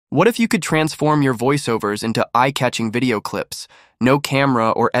What if you could transform your voiceovers into eye-catching video clips, no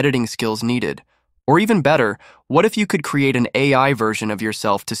camera or editing skills needed? Or even better, what if you could create an AI version of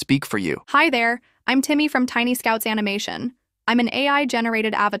yourself to speak for you? Hi there, I'm Timmy from Tiny Scouts Animation. I'm an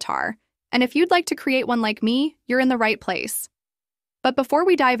AI-generated avatar, and if you'd like to create one like me, you're in the right place. But before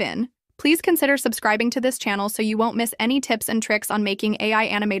we dive in, please consider subscribing to this channel so you won't miss any tips and tricks on making AI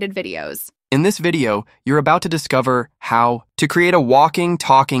animated videos. In this video, you're about to discover how to create a walking,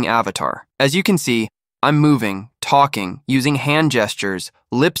 talking avatar. As you can see, I'm moving, talking, using hand gestures,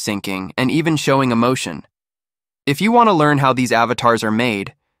 lip syncing, and even showing emotion. If you want to learn how these avatars are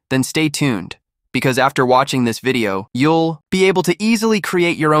made, then stay tuned, because after watching this video, you'll be able to easily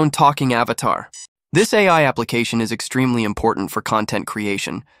create your own talking avatar. This AI application is extremely important for content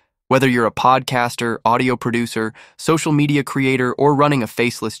creation. Whether you're a podcaster, audio producer, social media creator, or running a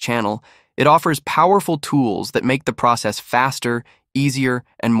faceless channel, it offers powerful tools that make the process faster, easier,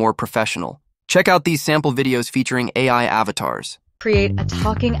 and more professional. Check out these sample videos featuring AI avatars. Create a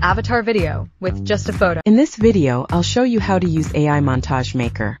talking avatar video with just a photo. In this video, I'll show you how to use AI Montage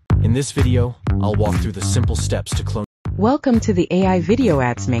Maker. In this video, I'll walk through the simple steps to clone. Welcome to the AI Video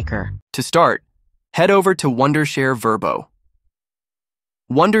Ads Maker. To start, head over to Wondershare Verbo.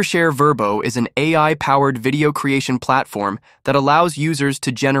 Wondershare Verbo is an AI-powered video creation platform that allows users to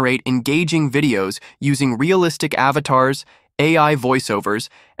generate engaging videos using realistic avatars, AI voiceovers,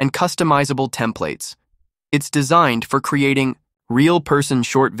 and customizable templates. It's designed for creating real-person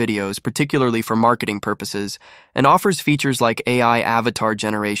short videos, particularly for marketing purposes, and offers features like AI avatar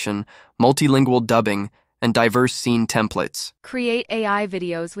generation, multilingual dubbing, and diverse scene templates. Create AI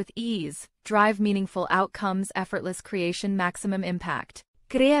videos with ease. Drive meaningful outcomes, effortless creation, maximum impact.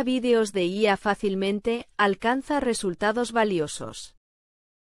 Crea vídeos de IA fácilmente, alcanza resultados valiosos.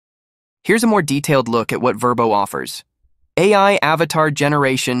 Here's a more detailed look at what Verbo offers. AI avatar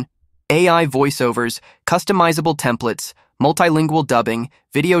generation, AI voiceovers, customizable templates, multilingual dubbing,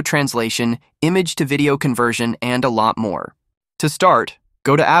 video translation, image-to-video conversion, and a lot more. To start,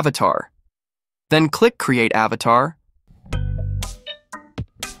 go to Avatar. Then click Create Avatar.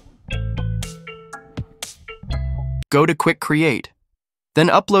 Go to Quick Create. Then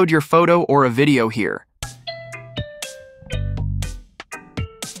upload your photo or a video here.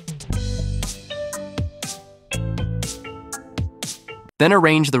 Then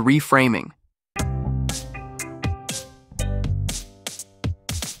arrange the reframing.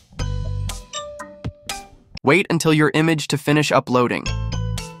 Wait until your image to finish uploading.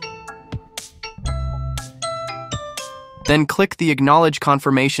 Then click the Acknowledge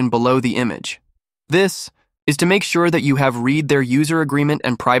confirmation below the image. This is to make sure that you have read their user agreement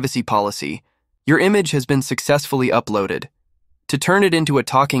and privacy policy. Your image has been successfully uploaded. To turn it into a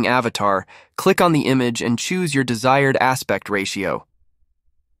talking avatar, click on the image and choose your desired aspect ratio.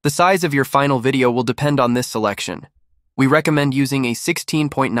 The size of your final video will depend on this selection. We recommend using a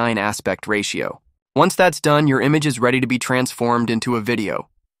 16:9 aspect ratio. Once that's done, your image is ready to be transformed into a video.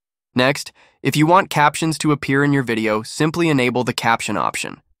 Next, if you want captions to appear in your video, simply enable the caption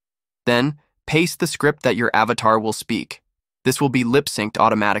option. Then, paste the script that your avatar will speak. This will be lip-synced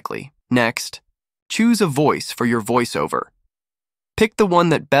automatically. Next, choose a voice for your voiceover. Pick the one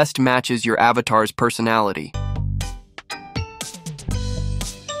that best matches your avatar's personality.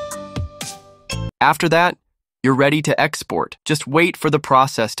 After that, you're ready to export. Just wait for the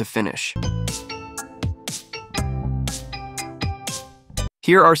process to finish.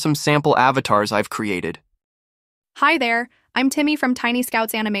 Here are some sample avatars I've created. Hi there, I'm Timmy from Tiny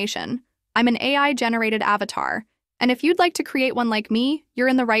Scouts Animation. I'm an AI-generated avatar, and if you'd like to create one like me, you're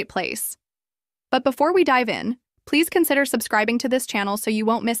in the right place. But before we dive in, please consider subscribing to this channel so you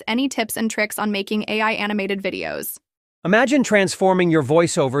won't miss any tips and tricks on making AI animated videos. Imagine transforming your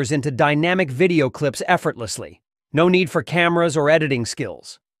voiceovers into dynamic video clips effortlessly. No need for cameras or editing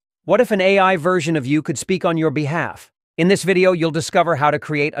skills. What if an AI version of you could speak on your behalf? In this video, you'll discover how to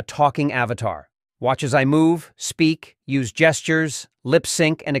create a talking avatar. Watch as I move, speak, use gestures, lip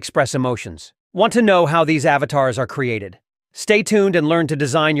sync, and express emotions. Want to know how these avatars are created? Stay tuned and learn to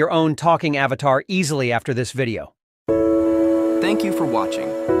design your own talking avatar easily after this video. Thank you for watching.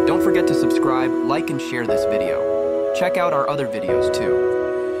 Don't forget to subscribe, like, and share this video. Check out our other videos too.